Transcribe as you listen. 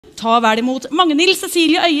ta vel imot Magnhild,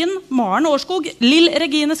 Cecelie, Øien, Maren, Aarskog, Lill,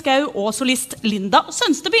 Regine, Skaug og solist Linda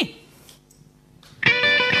Sønsteby.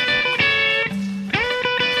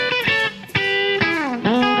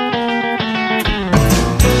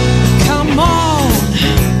 Come on,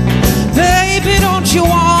 baby, don't you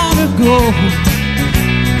wanna go?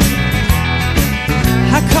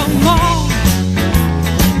 Come on,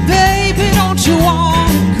 baby, don't you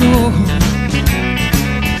wanna go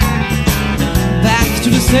back to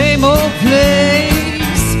the same old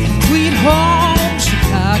place, sweet home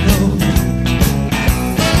Chicago?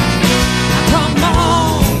 Come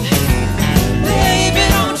on, baby,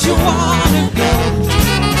 don't you wanna go?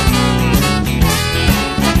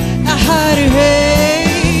 Hey,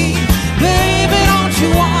 baby, don't you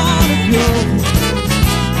wanna go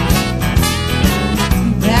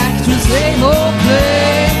back to the same old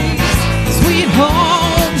place, sweet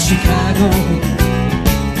home Chicago?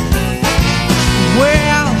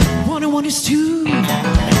 Well, 1 and 1 is 2,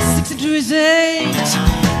 6 and 2 is 8.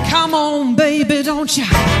 Come on, baby, don't you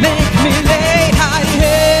make me late.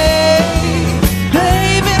 Hey,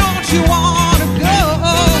 baby, don't you wanna go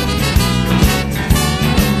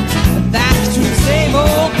back to the same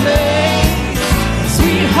old place,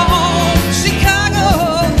 sweet home Chicago?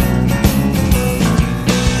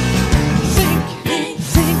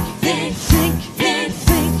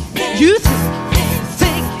 You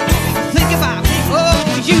think about me. Oh,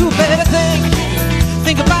 you better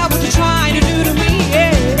think about what you're trying to do to me.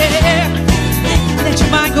 Yeah. Let your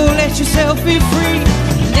mind go, let yourself be free.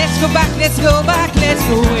 Let's go back, let's go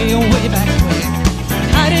way, oh, way back when.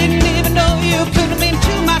 I didn't even know you could have been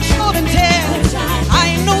too much more than 10. I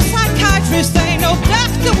ain't no psychiatrist, I ain't no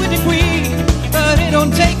doctor with a degree, but it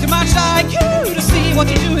don't take too much like you to see what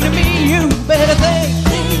you're doing to me. You better think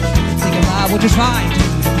about what you're trying to do.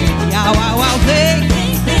 I'll think.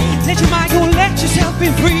 Let your mind go, let yourself be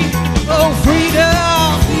free. Oh,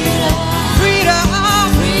 freedom, freedom,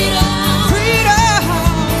 freedom, freedom,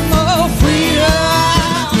 oh,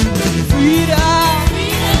 freedom, freedom,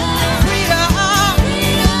 freedom,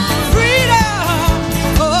 freedom,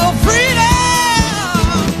 oh,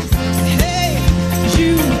 freedom. Hey,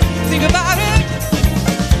 you think about it.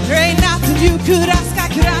 There ain't nothing you could ask, I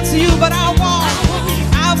could answer you, but I won't.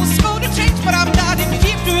 I was slow to change, but I'm not. If you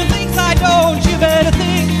keep doing things I don't, you better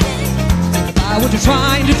think about what you're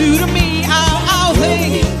trying to do to me. I'll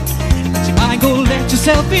think. Let your mind go, let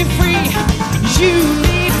yourself be free. You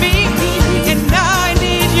need me, and I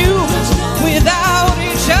need you. Without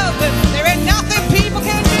each other, there ain't nothing people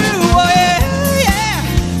can do. Oh, yeah, yeah.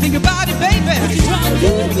 Think about it, baby.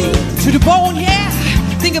 To the bone, yeah.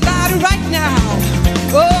 Think about